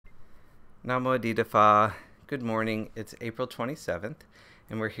Nammo Phat. Good morning. It's April 27th,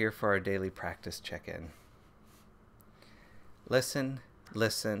 and we're here for our daily practice check-in. Listen,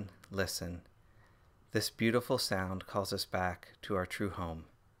 listen, listen. This beautiful sound calls us back to our true home.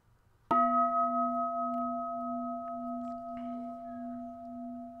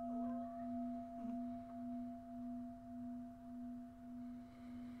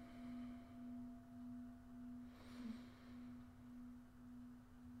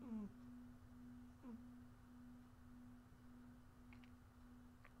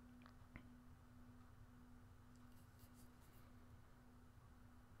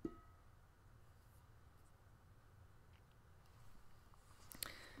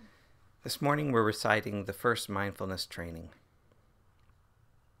 This morning we're reciting the first mindfulness training.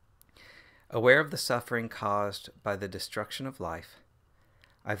 Aware of the suffering caused by the destruction of life,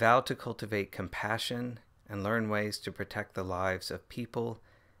 I vow to cultivate compassion and learn ways to protect the lives of people,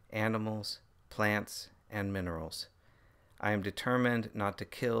 animals, plants, and minerals. I am determined not to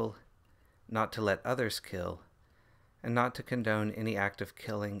kill, not to let others kill, and not to condone any act of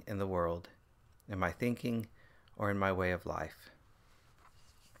killing in the world, in my thinking, or in my way of life.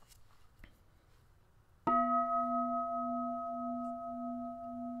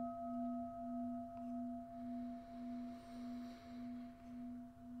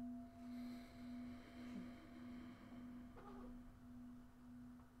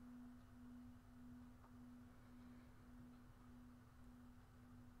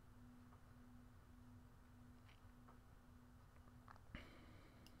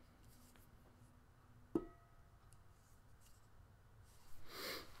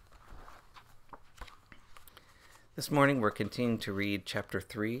 This morning we're continuing to read Chapter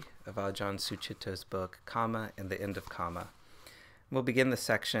 3 of Ajahn Sucitto's book, Kamma and the End of Kamma. We'll begin the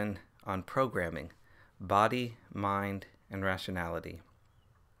section on programming, body, mind, and rationality.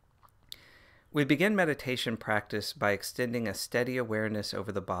 We begin meditation practice by extending a steady awareness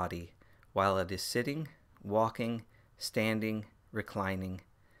over the body while it is sitting, walking, standing, reclining,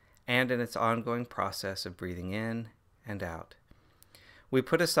 and in its ongoing process of breathing in and out. We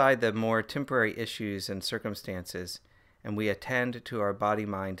put aside the more temporary issues and circumstances, and we attend to our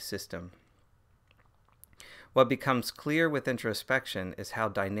body-mind system. What becomes clear with introspection is how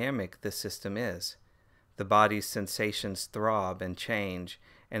dynamic this system is. The body's sensations throb and change,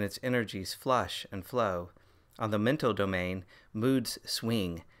 and its energies flush and flow. On the mental domain, moods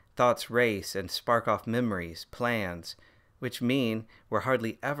swing, thoughts race and spark off memories, plans, which mean we're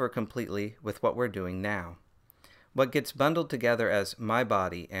hardly ever completely with what we're doing now. What gets bundled together as my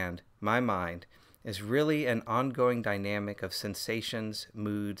body and my mind is really an ongoing dynamic of sensations,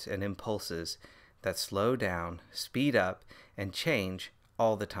 moods, and impulses that slow down, speed up, and change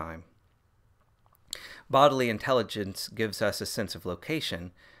all the time. Bodily intelligence gives us a sense of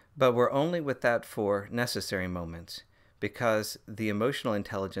location, but we're only with that for necessary moments, because the emotional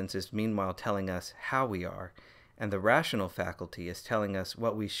intelligence is meanwhile telling us how we are, and the rational faculty is telling us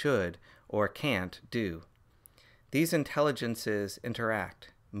what we should or can't do. These intelligences interact.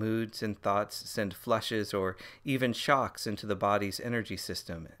 Moods and thoughts send flushes or even shocks into the body's energy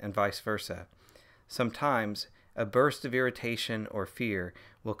system, and vice versa. Sometimes, a burst of irritation or fear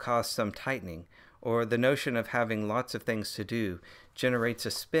will cause some tightening, or the notion of having lots of things to do generates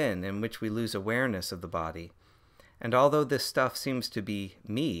a spin in which we lose awareness of the body. And although this stuff seems to be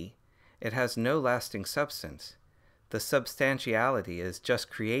me, it has no lasting substance. The substantiality is just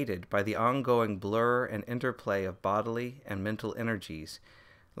created by the ongoing blur and interplay of bodily and mental energies,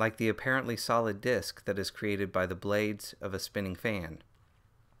 like the apparently solid disk that is created by the blades of a spinning fan.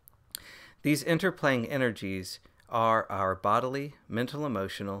 These interplaying energies are our bodily, mental,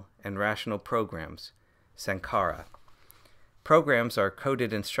 emotional, and rational programs, sankhara. Programs are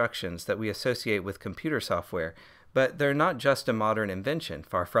coded instructions that we associate with computer software, but they're not just a modern invention,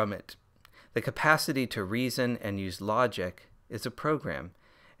 far from it. The capacity to reason and use logic is a program,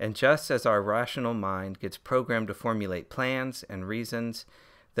 and just as our rational mind gets programmed to formulate plans and reasons,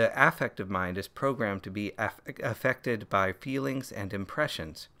 the affective mind is programmed to be affected by feelings and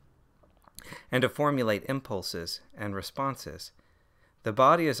impressions, and to formulate impulses and responses. The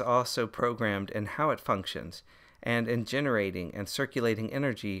body is also programmed in how it functions, and in generating and circulating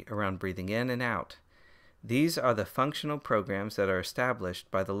energy around breathing in and out. These are the functional programs that are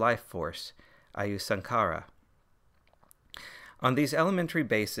established by the life force, Ayusankhara. On these elementary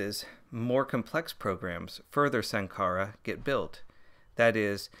bases, more complex programs, further sankhara, get built. That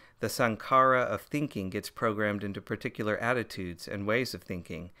is, the sankhara of thinking gets programmed into particular attitudes and ways of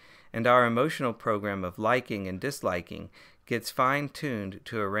thinking, and our emotional program of liking and disliking gets fine-tuned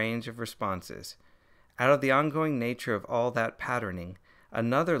to a range of responses. Out of the ongoing nature of all that patterning,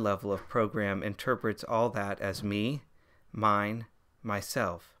 Another level of program interprets all that as me, mine,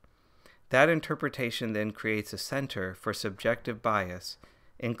 myself. That interpretation then creates a center for subjective bias,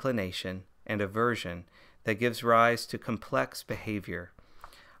 inclination, and aversion that gives rise to complex behavior.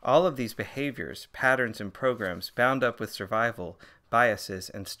 All of these behaviors, patterns, and programs bound up with survival, biases,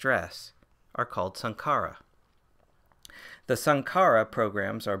 and stress are called sankhara. The sankhara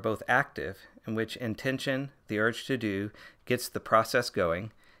programs are both active, in which intention, the urge to do, gets the process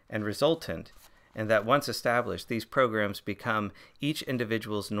going, and resultant, and that once established, these programs become each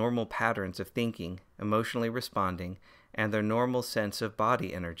individual's normal patterns of thinking, emotionally responding, and their normal sense of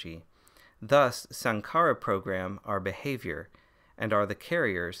body energy. Thus, sankhara program are behavior and are the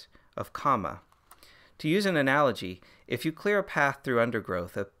carriers of kamma. To use an analogy, if you clear a path through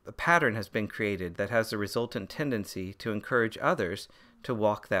undergrowth, a pattern has been created that has the resultant tendency to encourage others to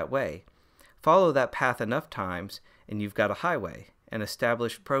walk that way. Follow that path enough times, and you've got a highway, an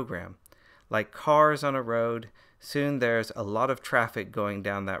established program. Like cars on a road, soon there's a lot of traffic going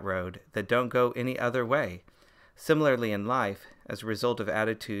down that road that don't go any other way. Similarly in life, as a result of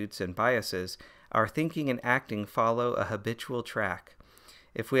attitudes and biases, our thinking and acting follow a habitual track.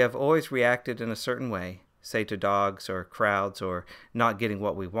 If we have always reacted in a certain way, say to dogs or crowds or not getting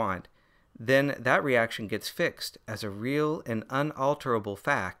what we want, then that reaction gets fixed as a real and unalterable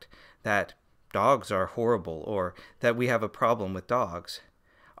fact that dogs are horrible or that we have a problem with dogs.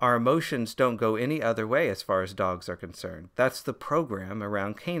 Our emotions don't go any other way as far as dogs are concerned. That's the program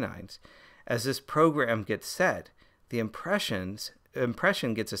around canines. As this program gets set, the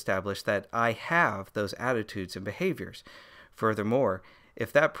impression gets established that I have those attitudes and behaviors. Furthermore,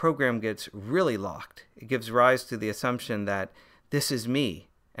 if that program gets really locked, it gives rise to the assumption that this is me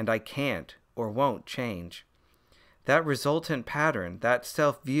and I can't or won't change. That resultant pattern, that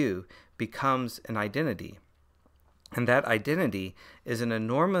self-view, becomes an identity. And that identity is an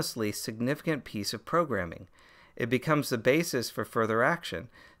enormously significant piece of programming. It becomes the basis for further action.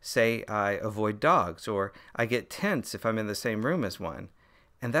 Say I avoid dogs, or I get tense if I'm in the same room as one.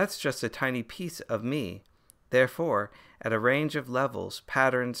 And that's just a tiny piece of me. Therefore, at a range of levels,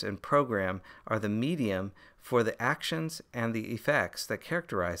 patterns and program are the medium for the actions and the effects that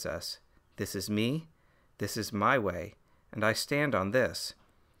characterize us. This is me, this is my way, and I stand on this.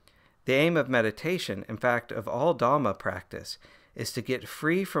 The aim of meditation, in fact of all Dhamma practice, is to get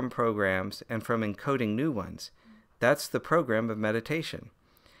free from programs and from encoding new ones. That's the program of meditation.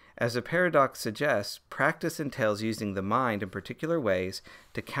 As the paradox suggests, practice entails using the mind in particular ways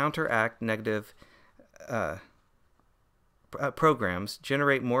to counteract negative programs,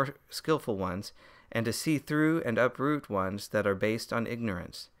 generate more skillful ones, and to see through and uproot ones that are based on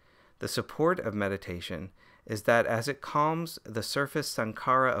ignorance. The support of meditation is that as it calms the surface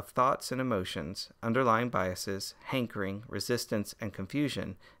sankhara of thoughts and emotions, underlying biases, hankering, resistance, and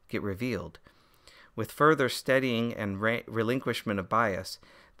confusion get revealed. With further steadying and relinquishment of bias,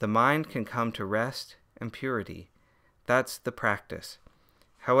 the mind can come to rest and purity. That's the practice.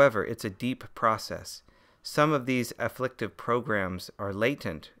 However, it's a deep process. Some of these afflictive programs are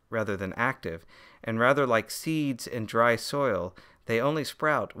latent rather than active, and rather like seeds in dry soil, they only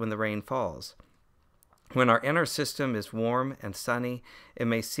sprout when the rain falls. When our inner system is warm and sunny, it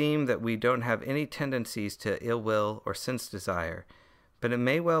may seem that we don't have any tendencies to ill will or sense desire, but it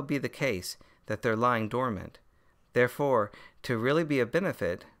may well be the case that they're lying dormant. Therefore, to really be a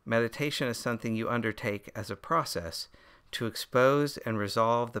benefit, meditation is something you undertake as a process to expose and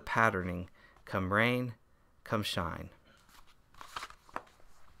resolve the patterning, come rain, come shine.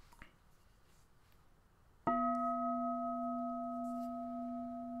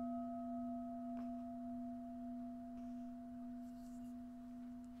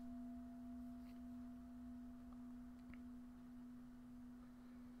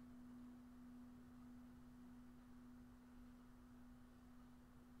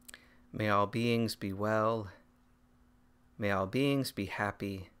 May all beings be well. May all beings be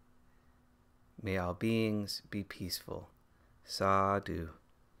happy. May all beings be peaceful. Sadhu,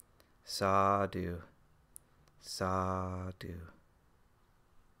 sadhu, sadhu.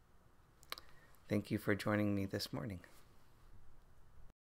 Thank you for joining me this morning.